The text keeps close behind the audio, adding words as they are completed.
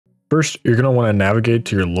First, you're going to want to navigate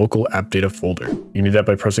to your local app data folder. You need that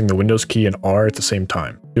by pressing the Windows key and R at the same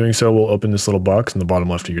time. Doing so will open this little box in the bottom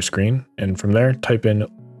left of your screen, and from there, type in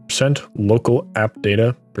 %local app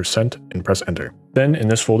data % and press enter. Then in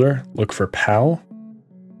this folder, look for PAL,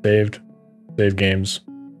 saved, save games,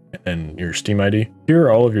 and then your Steam ID. Here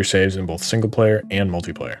are all of your saves in both single player and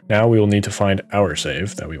multiplayer. Now we will need to find our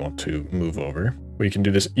save that we want to move over. We can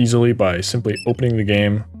do this easily by simply opening the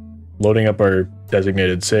game, loading up our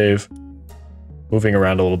designated save, moving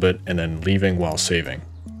around a little bit, and then leaving while saving.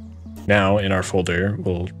 Now in our folder,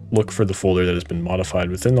 we'll look for the folder that has been modified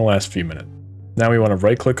within the last few minutes. Now we want to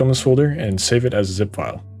right click on this folder and save it as a zip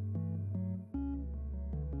file.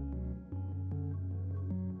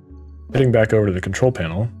 Heading back over to the control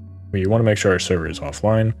panel, we want to make sure our server is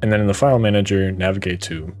offline, and then in the file manager, navigate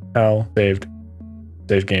to PAL, saved,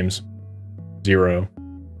 save games, 0,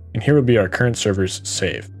 and here will be our current server's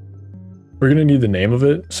save. We're going to need the name of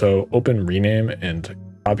it, so open rename and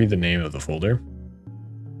copy the name of the folder.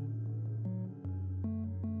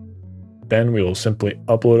 Then we will simply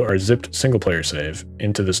upload our zipped single player save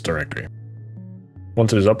into this directory.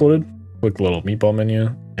 Once it is uploaded, click the little meatball menu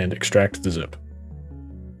and extract the zip.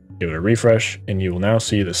 Give it a refresh, and you will now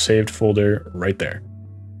see the saved folder right there.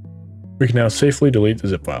 We can now safely delete the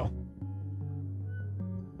zip file.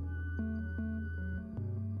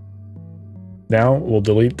 Now we'll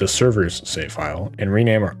delete the server's save file and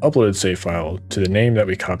rename our uploaded save file to the name that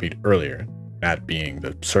we copied earlier, that being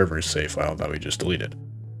the server's save file that we just deleted.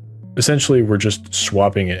 Essentially, we're just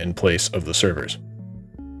swapping it in place of the server's.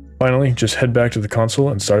 Finally, just head back to the console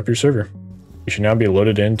and start up your server. You should now be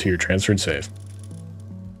loaded into your transferred save.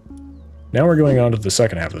 Now we're going on to the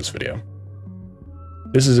second half of this video.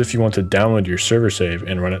 This is if you want to download your server save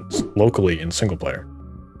and run it locally in single player.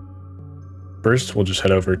 First, we'll just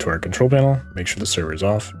head over to our control panel, make sure the server is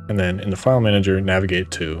off, and then in the file manager,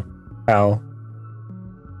 navigate to PAL,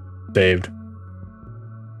 saved,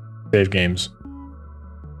 save games,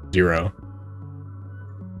 0.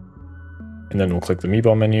 And then we'll click the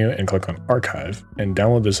meatball menu and click on archive and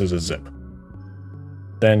download this as a zip.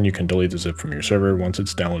 Then you can delete the zip from your server once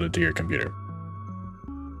it's downloaded to your computer.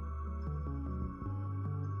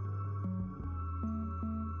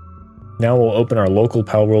 Now we'll open our local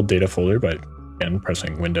Palworld data folder by again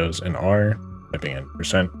pressing Windows and R, typing in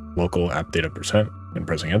 %local app data % and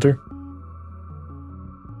pressing enter.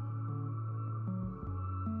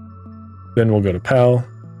 Then we'll go to PAL,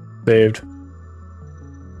 saved,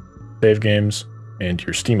 save games, and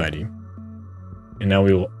your Steam ID. And now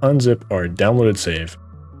we will unzip our downloaded save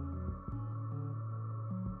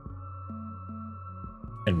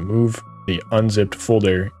and move the unzipped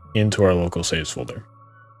folder into our local saves folder.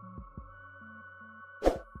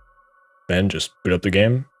 Then just boot up the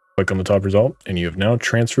game, click on the top result, and you have now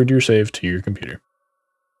transferred your save to your computer.